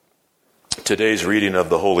Today's reading of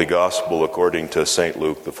the Holy Gospel according to St.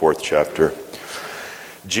 Luke, the 4th chapter.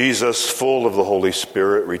 Jesus, full of the Holy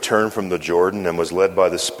Spirit, returned from the Jordan and was led by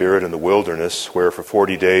the Spirit in the wilderness, where for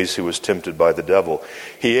 40 days he was tempted by the devil.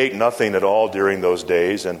 He ate nothing at all during those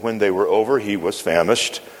days, and when they were over, he was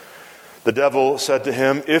famished. The devil said to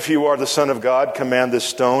him, "If you are the Son of God, command this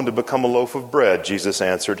stone to become a loaf of bread." Jesus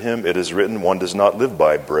answered him, "It is written, one does not live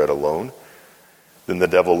by bread alone." Then the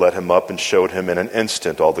devil led him up and showed him in an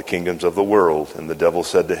instant all the kingdoms of the world. And the devil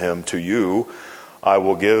said to him, "To you I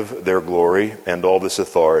will give their glory and all this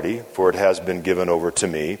authority, for it has been given over to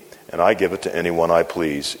me, and I give it to anyone I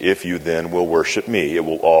please. If you then will worship me, it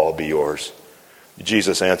will all be yours."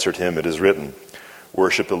 Jesus answered him, "It is written,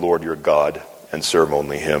 worship the Lord your God and serve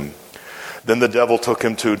only him." Then the devil took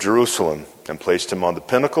him to Jerusalem and placed him on the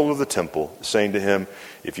pinnacle of the temple, saying to him,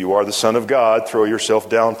 "If you are the Son of God, throw yourself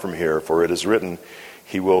down from here, for it is written,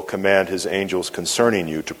 he will command his angels concerning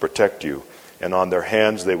you to protect you, and on their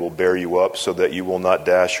hands they will bear you up, so that you will not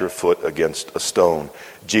dash your foot against a stone."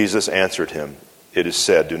 Jesus answered him, "It is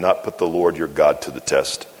said, do not put the Lord your God to the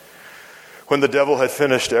test." When the devil had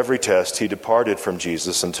finished every test, he departed from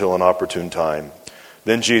Jesus until an opportune time.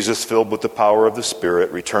 Then Jesus, filled with the power of the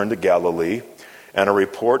Spirit, returned to Galilee, and a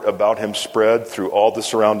report about him spread through all the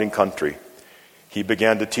surrounding country. He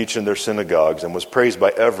began to teach in their synagogues and was praised by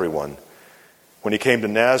everyone. When he came to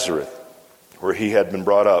Nazareth, where he had been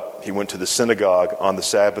brought up, he went to the synagogue on the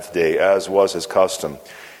Sabbath day, as was his custom.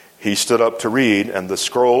 He stood up to read, and the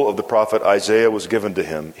scroll of the prophet Isaiah was given to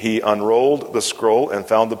him. He unrolled the scroll and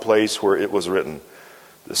found the place where it was written,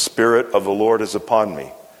 "The Spirit of the Lord is upon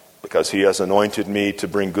me, because he has anointed me to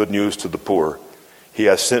bring good news to the poor. He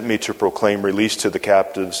has sent me to proclaim release to the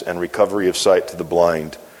captives and recovery of sight to the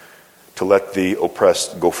blind, to let the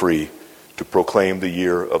oppressed go free, to proclaim the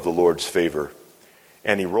year of the Lord's favor."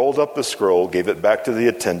 And he rolled up the scroll, gave it back to the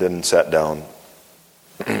attendant, and sat down.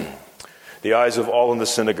 The eyes of all in the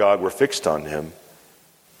synagogue were fixed on him.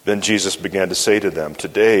 Then Jesus began to say to them,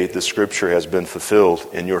 "Today the scripture has been fulfilled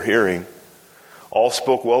in your hearing." All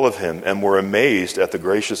spoke well of him and were amazed at the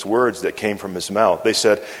gracious words that came from his mouth. They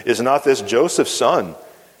said, "Is not this Joseph's son?"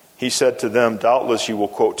 He said to them, "Doubtless you will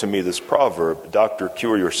quote to me this proverb, 'Doctor,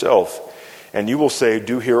 cure yourself.' And you will say,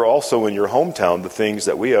 'Do here also in your hometown the things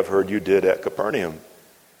that we have heard you did at Capernaum.'"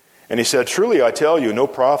 And he said, "Truly I tell you, no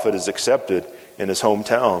prophet is accepted in his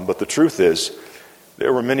hometown. But the truth is,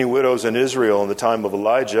 there were many widows in Israel in the time of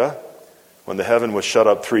Elijah, when the heaven was shut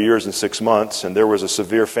up 3 years and 6 months, and there was a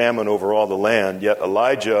severe famine over all the land. Yet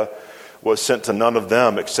Elijah was sent to none of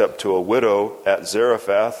them except to a widow at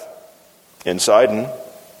Zarephath in Sidon.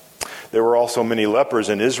 There were also many lepers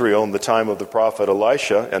in Israel in the time of the prophet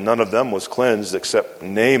Elisha, and none of them was cleansed except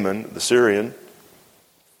Naaman the Syrian."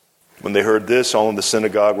 When they heard this, all in the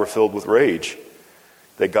synagogue were filled with rage.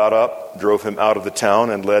 They got up, drove him out of the town,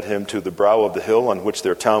 and led him to the brow of the hill on which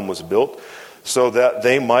their town was built, so that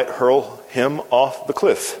they might hurl him off the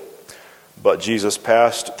cliff. But Jesus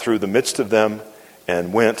passed through the midst of them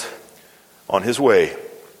and went on his way.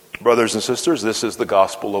 Brothers and sisters, this is the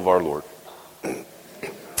gospel of our Lord.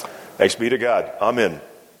 Thanks be to God. Amen.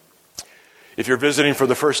 If you're visiting for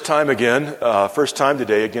the first time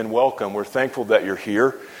today, again, welcome. We're thankful that you're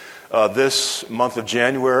here. This month of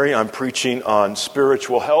January, I'm preaching on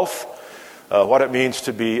spiritual health, what it means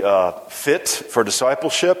to be fit for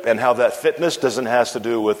discipleship, and how that fitness doesn't have to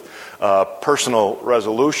do with personal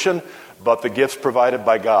resolution, but the gifts provided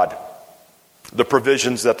by God, the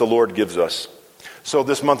provisions that the Lord gives us. So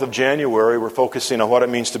this month of January, we're focusing on what it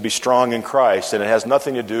means to be strong in Christ, and it has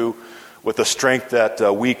nothing to do with the strength that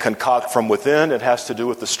we concoct from within. It has to do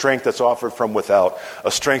with the strength that's offered from without,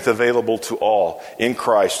 a strength available to all in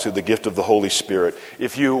Christ through the gift of the Holy Spirit.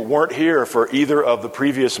 If you weren't here for either of the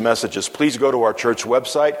previous messages, please go to our church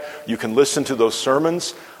website. You can listen to those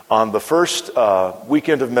sermons. On the first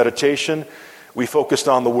weekend of meditation, we focused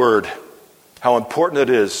on the Word, how important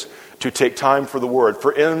it is to take time for the Word.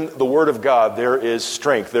 For in the Word of God, there is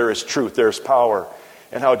strength, there is truth, there is power.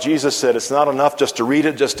 And how Jesus said it's not enough just to read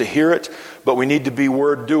it, just to hear it, but we need to be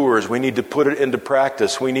word doers. We need to put it into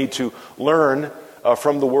practice. We need to learn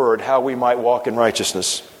from the Word how we might walk in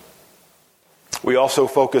righteousness. We also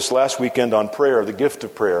focused last weekend on prayer, the gift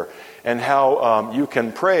of prayer, and how you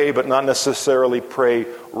can pray but not necessarily pray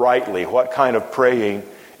rightly. What kind of praying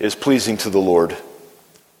is pleasing to the Lord?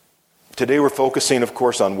 Today we're focusing, of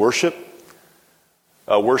course, on worship.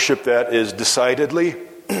 Worship that is decidedly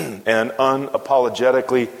and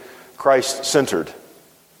unapologetically Christ-centered.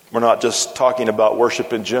 We're not just talking about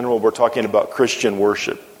worship in general, we're talking about Christian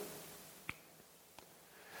worship.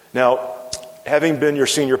 Now, having been your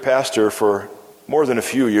senior pastor for more than a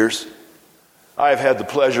few years, I have had the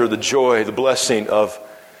pleasure, the joy, the blessing of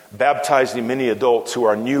baptizing many adults who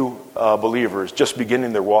are new believers, just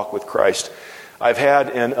beginning their walk with Christ. I've had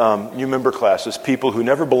in new member classes people who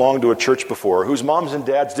never belonged to a church before, whose moms and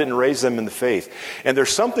dads didn't raise them in the faith. And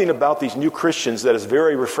there's something about these new Christians that is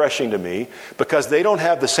very refreshing to me, because they don't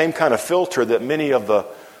have the same kind of filter that many of the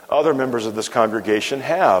other members of this congregation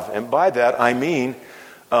have. And by that I mean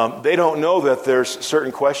they don't know that there's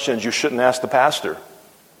certain questions you shouldn't ask the pastor.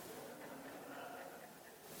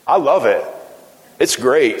 I love it. It's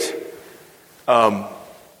great. A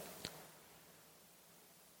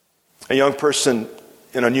young person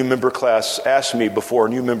in a new member class asked me before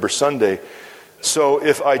New Member Sunday, so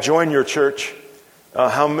if I join your church,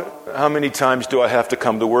 how many times do I have to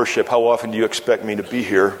come to worship? How often do you expect me to be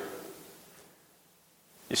here?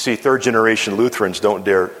 You see, third generation Lutherans don't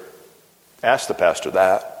dare ask the pastor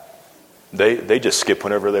that. They just skip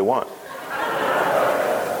whenever they want.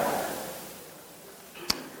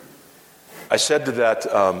 I said to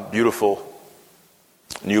that beautiful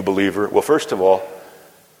new believer, well, first of all,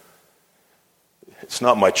 it's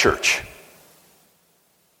not my church.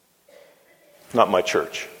 It's not my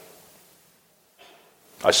church.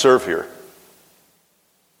 I serve here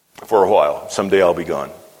for a while. Someday I'll be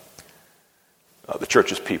gone. The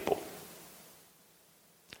church is people.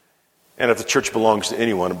 And if the church belongs to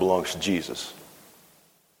anyone, it belongs to Jesus.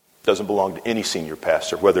 It doesn't belong to any senior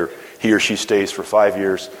pastor, whether he or she stays for 5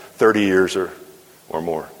 years, 30 years, or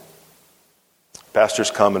more.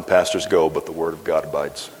 Pastors come and pastors go, but the Word of God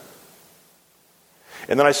abides.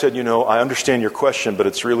 And then I said, I understand your question, but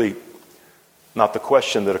it's really not the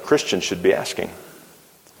question that a Christian should be asking.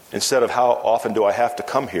 Instead of how often do I have to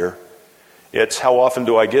come here, it's how often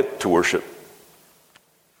do I get to worship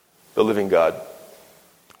the living God?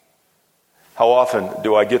 How often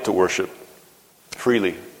do I get to worship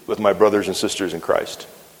freely with my brothers and sisters in Christ?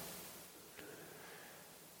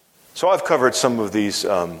 So I've covered some of these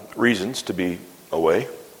reasons to be away.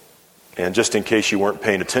 And just in case you weren't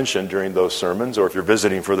paying attention during those sermons, or if you're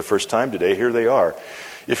visiting for the first time today, here they are.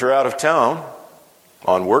 If you're out of town,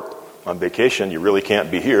 on work, on vacation, you really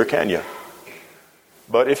can't be here, can you?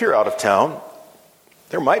 But if you're out of town,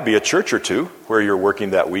 there might be a church or two where you're working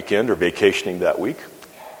that weekend or vacationing that week.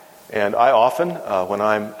 And I often, when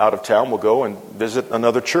I'm out of town, will go and visit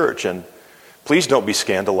another church. And please don't be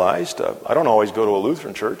scandalized. I don't always go to a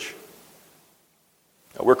Lutheran church.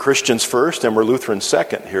 We're Christians first and we're Lutherans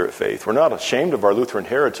second here at Faith. We're not ashamed of our Lutheran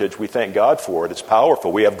heritage. We thank God for it. It's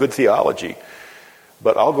powerful. We have good theology.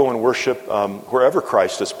 But I'll go and worship wherever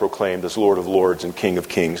Christ is proclaimed as Lord of Lords and King of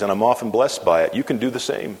Kings. And I'm often blessed by it. You can do the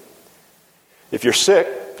same. If you're sick,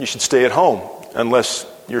 you should stay at home unless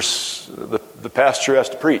the pastor has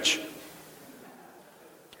to preach.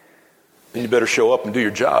 Then you better show up and do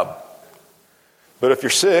your job. But if you're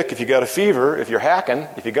sick, if you got a fever, if you're hacking,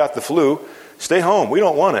 if you got the flu, stay home. We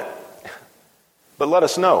don't want it. But let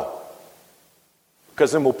us know.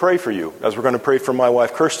 Because then we'll pray for you, as we're going to pray for my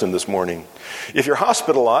wife Kirsten this morning. If you're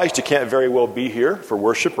hospitalized, you can't very well be here for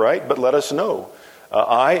worship, right? But let us know.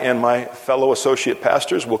 I and my fellow associate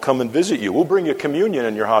pastors will come and visit you. We'll bring you communion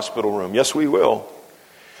in your hospital room. Yes, we will.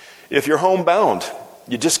 If you're homebound,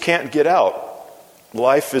 you just can't get out.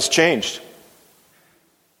 Life is changed.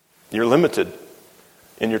 You're limited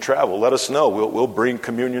in your travel. Let us know. We'll bring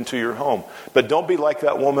communion to your home. But don't be like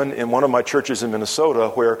that woman in one of my churches in Minnesota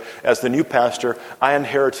where, as the new pastor, I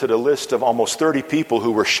inherited a list of almost 30 people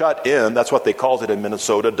who were shut in. That's what they called it in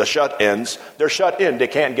Minnesota, the shut-ins. They're shut in. They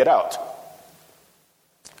can't get out.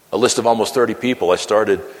 A list of almost 30 people. I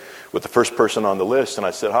started with the first person on the list, and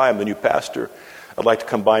I said, hi, I'm the new pastor. I'd like to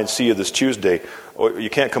come by and see you this Tuesday. Oh, you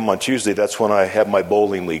can't come on Tuesday. That's when I have my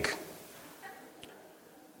bowling league.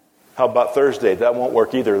 How about Thursday? That won't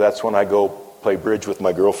work either. That's when I go play bridge with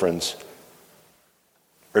my girlfriends.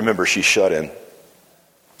 Remember, she's shut in.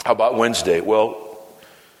 How about Wednesday? Well,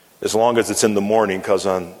 as long as it's in the morning, because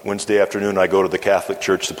on Wednesday afternoon I go to the Catholic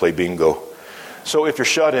Church to play bingo. So if you're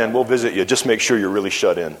shut in, we'll visit you. Just make sure you're really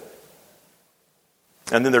shut in.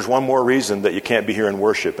 And then there's one more reason that you can't be here in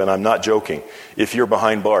worship, and I'm not joking. If you're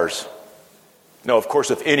behind bars. No, of course,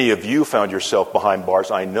 if any of you found yourself behind bars,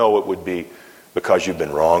 I know it would be because you've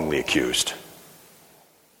been wrongly accused.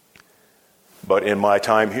 But in my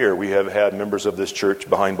time here, we have had members of this church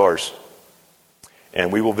behind bars.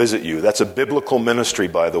 And we will visit you. That's a biblical ministry,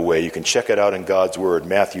 by the way. You can check it out in God's Word,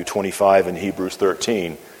 Matthew 25 and Hebrews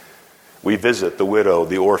 13. We visit the widow,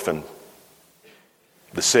 the orphan,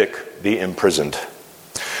 the sick, the imprisoned.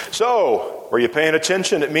 So, were you paying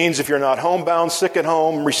attention? It means if you're not homebound, sick at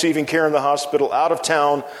home, receiving care in the hospital, out of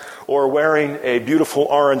town, or wearing a beautiful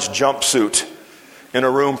orange jumpsuit, in a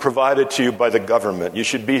room provided to you by the government. You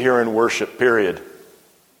should be here in worship, period.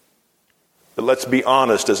 But let's be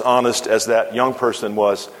honest as that young person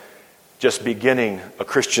was just beginning a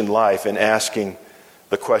Christian life and asking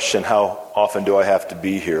the question, how often do I have to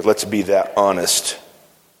be here? Let's be that honest.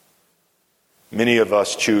 Many of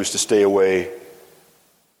us choose to stay away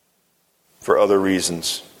for other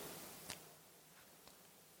reasons.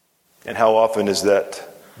 And how often is that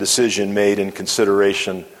decision made in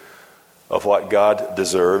consideration of what God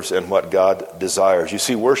deserves and what God desires? You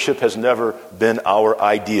see, worship has never been our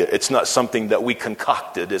idea. It's not something that we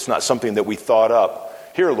concocted. It's not something that we thought up.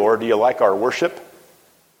 Here, Lord, do you like our worship?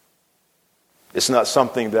 It's not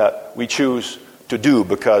something that we choose to do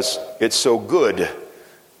because it's so good.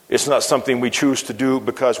 It's not something we choose to do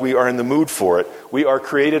because we are in the mood for it. We are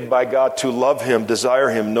created by God to love Him, desire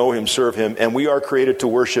Him, know Him, serve Him, and we are created to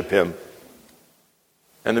worship Him.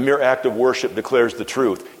 And the mere act of worship declares the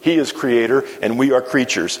truth. He is Creator and we are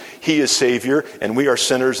creatures. He is Savior and we are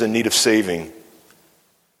sinners in need of saving.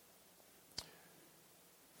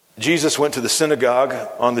 Jesus went to the synagogue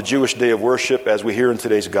on the Jewish day of worship, as we hear in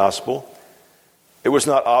today's gospel. It was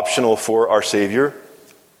not optional for our Savior.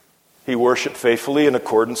 He worshiped faithfully in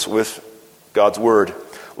accordance with God's Word.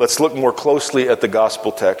 Let's look more closely at the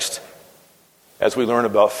gospel text as we learn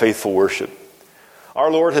about faithful worship.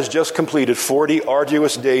 Our Lord has just completed 40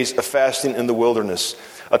 arduous days of fasting in the wilderness,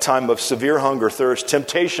 a time of severe hunger, thirst,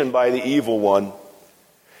 temptation by the evil one.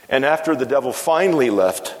 And after the devil finally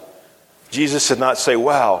left, Jesus did not say,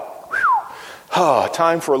 wow,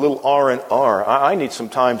 time for a little R&R. I need some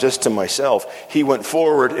time just to myself. He went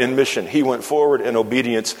forward in mission. He went forward in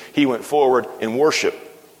obedience. He went forward in worship.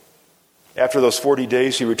 After those 40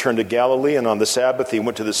 days, he returned to Galilee, and on the Sabbath, he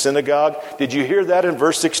went to the synagogue. Did you hear that in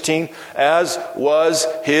verse 16? As was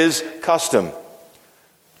his custom.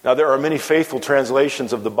 Now, there are many faithful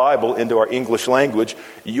translations of the Bible into our English language.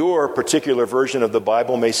 Your particular version of the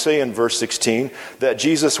Bible may say in verse 16 that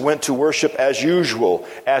Jesus went to worship as usual,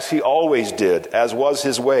 as he always did, as was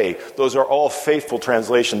his way. Those are all faithful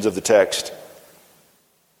translations of the text.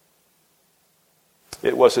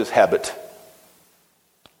 It was his habit.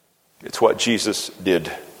 It's what Jesus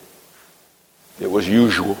did. It was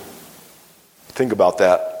usual. Think about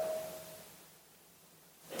that.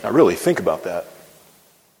 Now, really, think about that.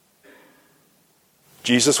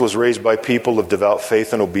 Jesus was raised by people of devout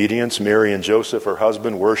faith and obedience. Mary and Joseph, her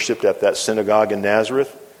husband, worshipped at that synagogue in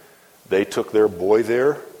Nazareth. They took their boy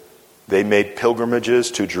there. They made pilgrimages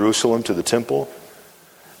to Jerusalem, to the temple.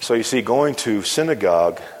 So you see, going to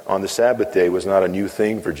synagogue on the Sabbath day was not a new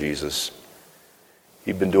thing for Jesus.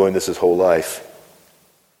 He'd been doing this his whole life.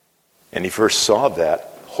 And he first saw that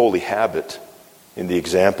holy habit in the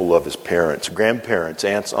example of his parents, grandparents,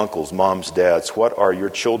 aunts, uncles, moms, dads. What are your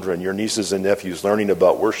children, your nieces and nephews learning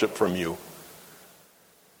about worship from you?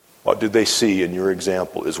 What do they see in your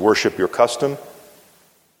example? Is worship your custom?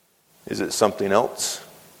 Is it something else?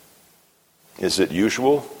 Is it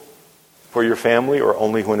usual for your family or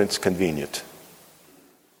only when it's convenient?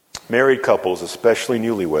 Married couples, especially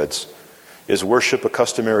newlyweds, is worship a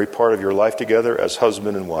customary part of your life together as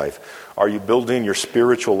husband and wife? Are you building your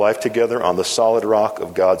spiritual life together on the solid rock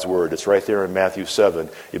of God's Word? It's right there in Matthew 7.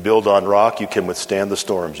 You build on rock, you can withstand the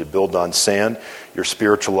storms. You build on sand, your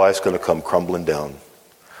spiritual life's going to come crumbling down.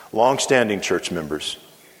 Long-standing church members,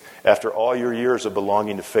 after all your years of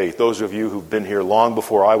belonging to faith, those of you who've been here long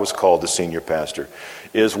before I was called the senior pastor,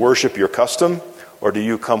 is worship your custom or do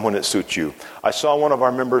you come when it suits you? I saw one of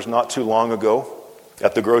our members not too long ago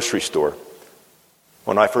at the grocery store.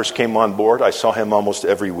 When I first came on board, I saw him almost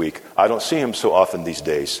every week. I don't see him so often these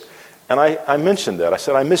days. And I mentioned that. I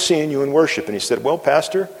said, I miss seeing you in worship. And he said, well,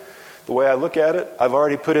 Pastor, the way I look at it, I've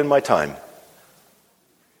already put in my time.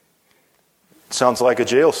 It sounds like a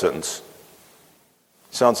jail sentence.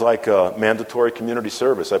 It sounds like a mandatory community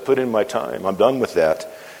service. I put in my time. I'm done with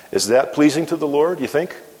that. Is that pleasing to the Lord, you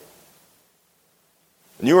think?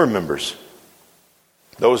 Newer members,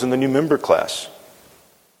 those in the new member class,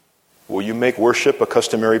 will you make worship a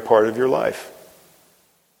customary part of your life?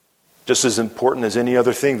 Just as important as any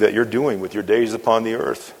other thing that you're doing with your days upon the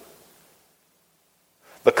earth.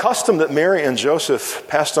 The custom that Mary and Joseph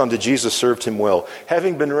passed on to Jesus served him well.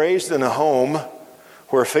 Having been raised in a home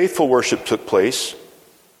where faithful worship took place,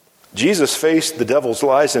 Jesus faced the devil's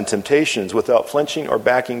lies and temptations without flinching or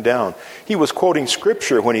backing down. He was quoting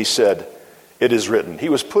Scripture when he said, "It is written." He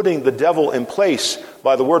was putting the devil in place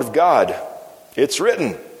by the Word of God. It's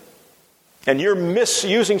written. And you're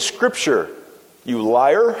misusing Scripture, you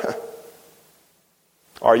liar.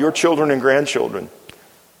 Are your children and grandchildren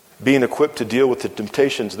being equipped to deal with the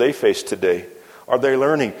temptations they face today? Are they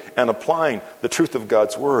learning and applying the truth of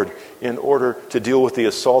God's word in order to deal with the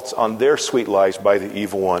assaults on their sweet lives by the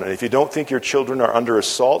evil one? And if you don't think your children are under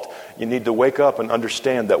assault, you need to wake up and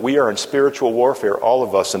understand that we are in spiritual warfare, all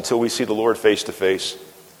of us, until we see the Lord face to face.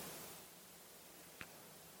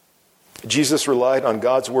 Jesus relied on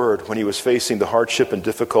God's word when he was facing the hardship and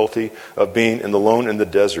difficulty of being alone in the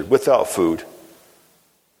desert, without food,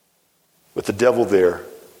 with the devil there,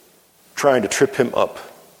 trying to trip him up.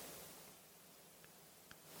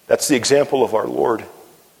 That's the example of our Lord.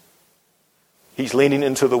 He's leaning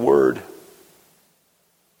into the word,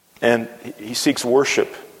 and he seeks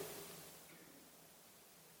worship.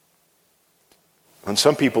 When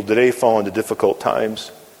some people today fall into difficult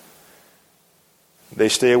times, they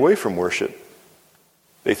stay away from worship.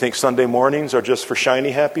 They think Sunday mornings are just for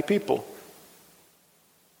shiny, happy people.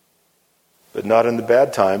 But not in the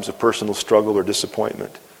bad times of personal struggle or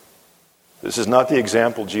disappointment. This is not the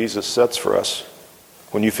example Jesus sets for us.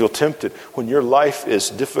 When you feel tempted, when your life is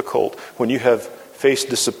difficult, when you have faced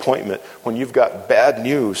disappointment, when you've got bad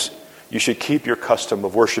news, you should keep your custom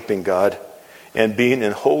of worshiping God and being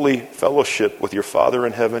in holy fellowship with your Father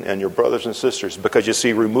in heaven and your brothers and sisters. Because you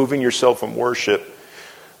see, removing yourself from worship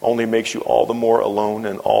only makes you all the more alone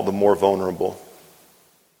and all the more vulnerable.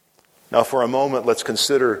 Now for a moment, let's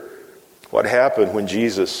consider what happened when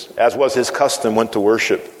Jesus, as was his custom, went to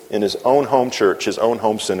worship in his own home church, his own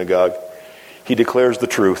home synagogue. He declares the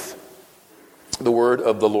truth. The word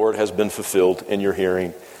of the Lord has been fulfilled in your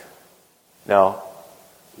hearing. Now,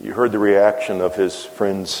 you heard the reaction of his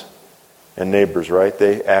friends and neighbors, right?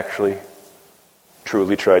 They actually,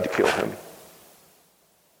 truly tried to kill him.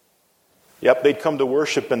 Yep, they'd come to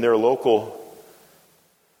worship in their local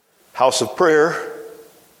house of prayer,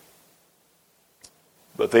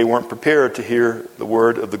 but they weren't prepared to hear the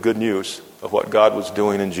word of the good news of what God was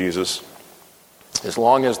doing in Jesus. As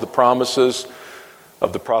long as the promises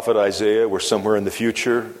of the prophet Isaiah were somewhere in the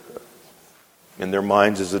future, in their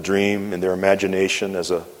minds as a dream, in their imagination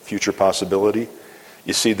as a future possibility,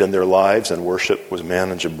 you see then their lives and worship was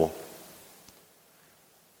manageable.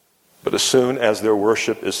 But as soon as their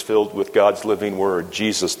worship is filled with God's living word,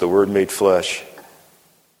 Jesus, the Word made flesh,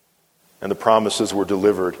 and the promises were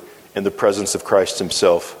delivered in the presence of Christ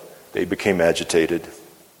himself, they became agitated.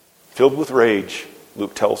 Filled with rage,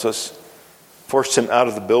 Luke tells us, forced him out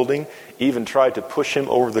of the building, even tried to push him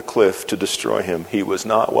over the cliff to destroy him. He was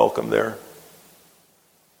not welcome there.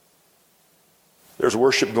 There's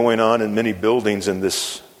worship going on in many buildings in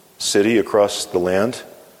this city across the land,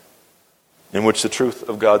 in which the truth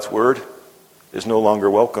of God's word is no longer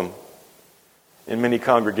welcome. In many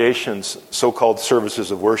congregations, so-called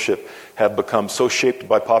services of worship have become so shaped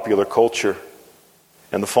by popular culture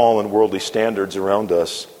and the fallen worldly standards around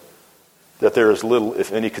us that there is little,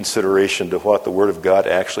 if any, consideration to what the Word of God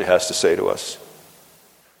actually has to say to us.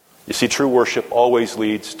 You see, true worship always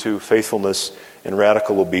leads to faithfulness and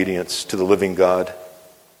radical obedience to the living God.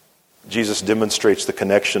 Jesus demonstrates the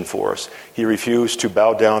connection for us. He refused to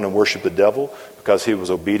bow down and worship the devil because he was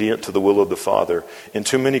obedient to the will of the Father. In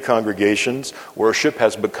too many congregations, worship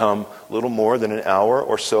has become little more than an hour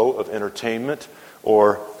or so of entertainment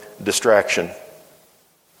or distraction.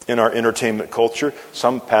 In our entertainment culture,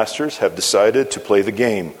 some pastors have decided to play the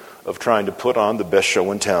game of trying to put on the best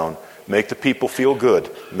show in town. Make the people feel good.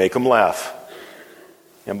 Make them laugh.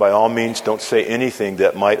 And by all means, don't say anything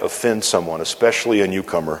that might offend someone, especially a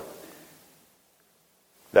newcomer.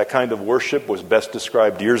 That kind of worship was best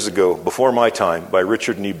described years ago, before my time, by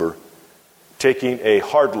Richard Niebuhr, taking a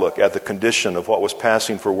hard look at the condition of what was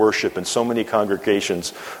passing for worship in so many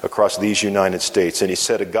congregations across these United States. And he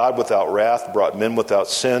said, a God without wrath brought men without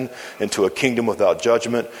sin into a kingdom without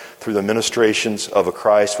judgment through the ministrations of a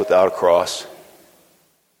Christ without a cross.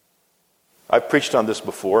 I've preached on this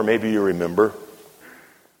before, maybe you remember.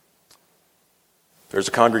 There's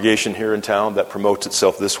a congregation here in town that promotes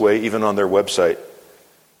itself this way, even on their website.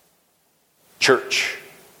 Church,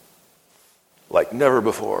 like never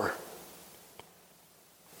before.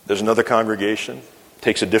 There's another congregation,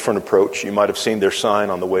 takes a different approach. You might have seen their sign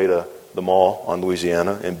on the way to the mall on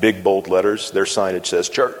Louisiana. In big, bold letters, their signage says,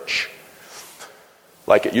 church,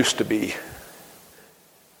 like it used to be.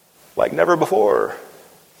 Like never before.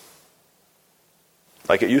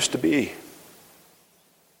 Like it used to be.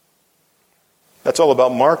 That's all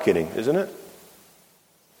about marketing, isn't it?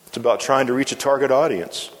 It's about trying to reach a target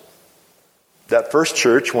audience. That first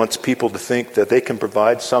church wants people to think that they can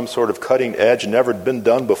provide some sort of cutting edge, never been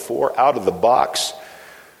done before, out of the box,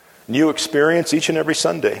 new experience each and every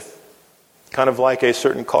Sunday. Kind of like a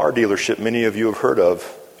certain car dealership many of you have heard of,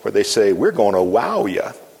 where they say, we're going to wow you.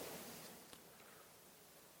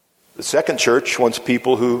 The second church wants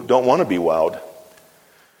people who don't want to be wowed.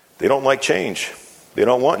 They don't like change. They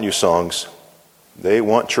don't want new songs. They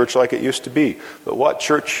want church like it used to be. But what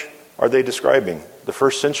church are they describing? The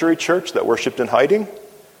first century church that worshipped in hiding?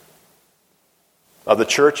 The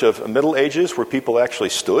church of Middle Ages where people actually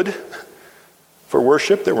stood for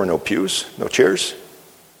worship? There were no pews, no chairs.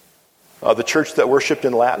 The church that worshipped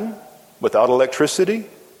in Latin without electricity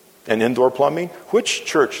and indoor plumbing? Which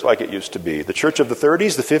church like it used to be? The church of the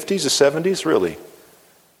 30s, the 50s, the 70s? Really?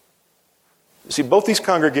 See, both these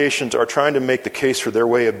congregations are trying to make the case for their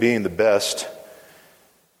way of being the best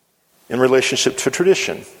in relationship to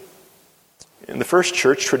tradition. In the first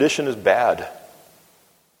church, tradition is bad.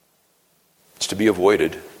 It's to be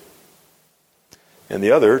avoided. In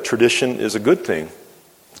the other, tradition is a good thing,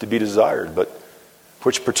 to be desired. But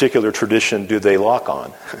which particular tradition do they lock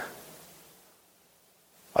on?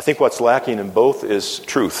 I think what's lacking in both is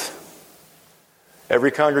truth.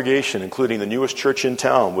 Every congregation, including the newest church in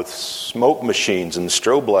town with smoke machines and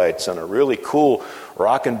strobe lights and a really cool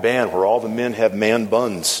rockin' band where all the men have man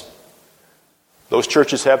buns. Those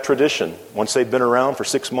churches have tradition. Once they've been around for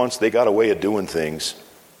 6 months, they got a way of doing things.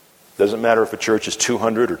 Doesn't matter if a church is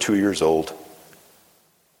 200 or 2 years old.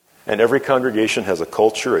 And every congregation has a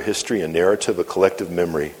culture, a history, a narrative, a collective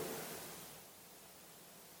memory.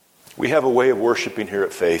 We have a way of worshiping here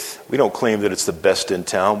at Faith. We don't claim that it's the best in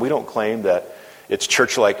town. We don't claim that it's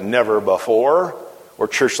church like never before or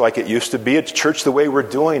church like it used to be. It's church the way we're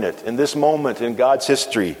doing it in this moment in God's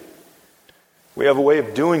history. We have a way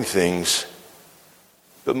of doing things.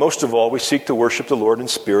 But most of all, we seek to worship the Lord in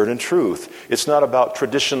spirit and truth. It's not about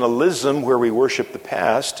traditionalism where we worship the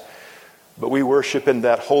past, but we worship in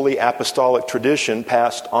that holy apostolic tradition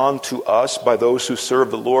passed on to us by those who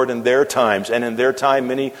served the Lord in their times. And in their time,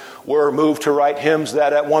 many were moved to write hymns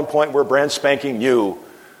that at one point were brand spanking new.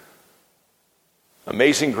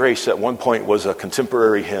 Amazing Grace at one point was a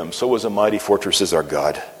contemporary hymn. So was A Mighty Fortress Is Our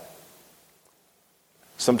God.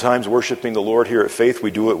 Sometimes worshiping the Lord here at Faith,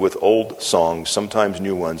 we do it with old songs, sometimes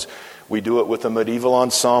new ones. We do it with a medieval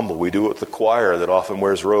ensemble. We do it with the choir that often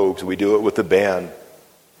wears robes. We do it with the band,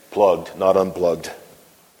 plugged, not unplugged.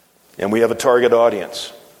 And we have a target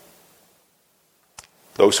audience.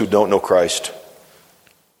 Those who don't know Christ.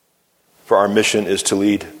 For our mission is to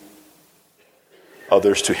lead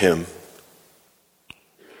others to Him.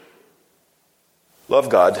 Love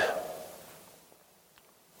God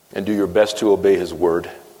and do your best to obey His word.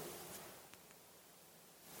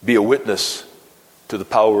 Be a witness to the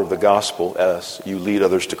power of the gospel as you lead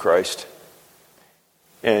others to Christ.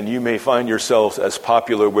 And you may find yourselves as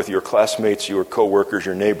popular with your classmates, your co-workers,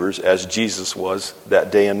 your neighbors, as Jesus was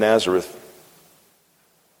that day in Nazareth.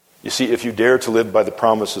 You see, if you dare to live by the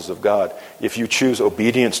promises of God, if you choose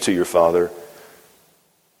obedience to your Father,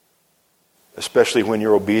 especially when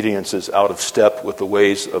your obedience is out of step with the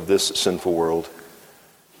ways of this sinful world,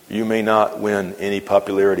 you may not win any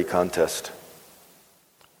popularity contest.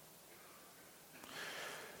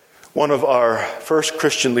 One of our first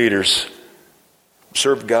Christian leaders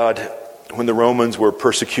served God when the Romans were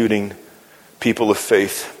persecuting people of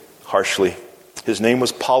faith harshly. His name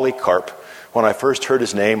was Polycarp. When I first heard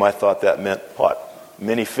his name, I thought that meant what?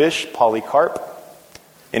 Many fish, Polycarp?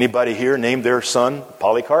 Anybody here named their son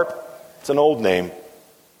Polycarp? It's an old name,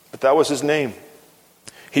 but that was his name.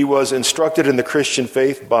 He was instructed in the Christian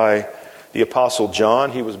faith by the Apostle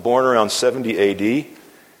John. He was born around 70 AD.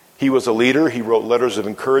 He was a leader. He wrote letters of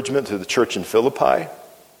encouragement to the church in Philippi.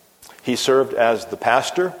 He served as the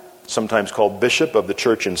pastor, sometimes called bishop, of the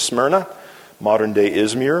church in Smyrna, modern-day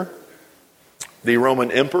Izmir. The Roman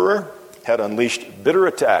emperor had unleashed bitter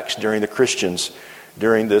attacks during the Christians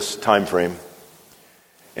during this time frame.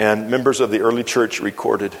 And members of the early church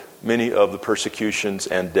recorded many of the persecutions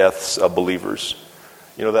and deaths of believers.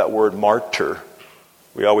 You know that word martyr?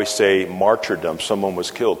 We always say martyrdom, someone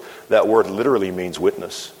was killed. That word literally means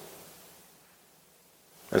witness.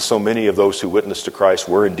 And so many of those who witnessed to Christ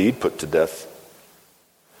were indeed put to death.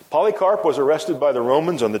 Polycarp was arrested by the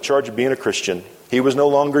Romans on the charge of being a Christian. He was no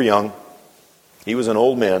longer young. He was an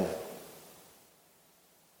old man.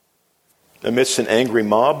 Amidst an angry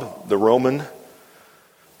mob, the Roman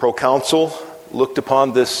proconsul looked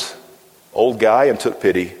upon this old guy and took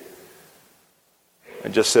pity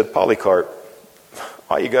and just said, Polycarp,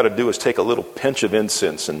 all you got to do is take a little pinch of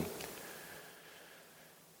incense and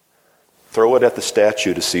throw it at the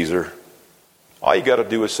statue to Caesar. All you got to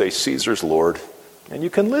do is say, Caesar's Lord, and you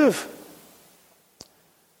can live.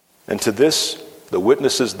 And to this, the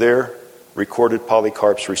witnesses there recorded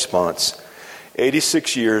Polycarp's response.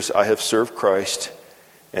 86 years I have served Christ,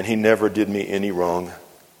 and He never did me any wrong.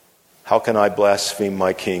 How can I blaspheme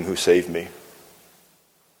my King who saved me?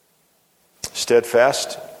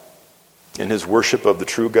 Steadfast, in his worship of the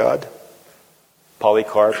true God.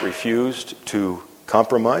 Polycarp refused to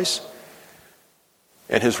compromise,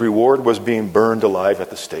 and his reward was being burned alive at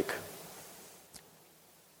the stake.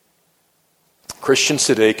 Christians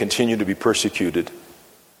today continue to be persecuted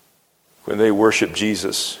when they worship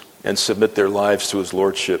Jesus and submit their lives to his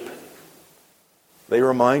lordship. They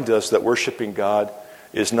remind us that worshiping God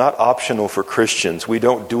is not optional for Christians. We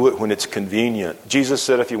don't do it when it's convenient. Jesus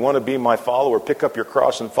said, if you want to be my follower, pick up your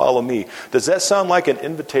cross and follow me. Does that sound like an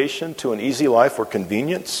invitation to an easy life or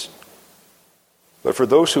convenience? But for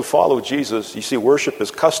those who follow Jesus, you see, worship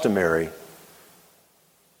is customary.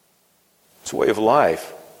 It's a way of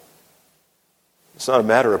life. It's not a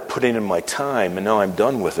matter of putting in my time and now I'm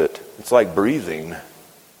done with it. It's like breathing.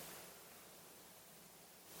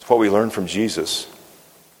 It's what we learn from Jesus.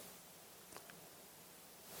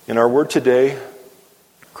 In our word today,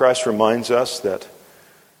 Christ reminds us that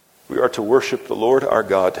we are to worship the Lord our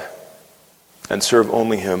God and serve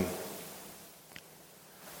only him.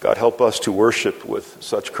 God, help us to worship with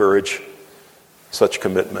such courage, such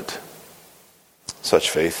commitment, such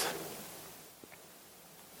faith.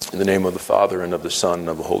 In the name of the Father, and of the Son, and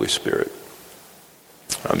of the Holy Spirit.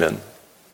 Amen.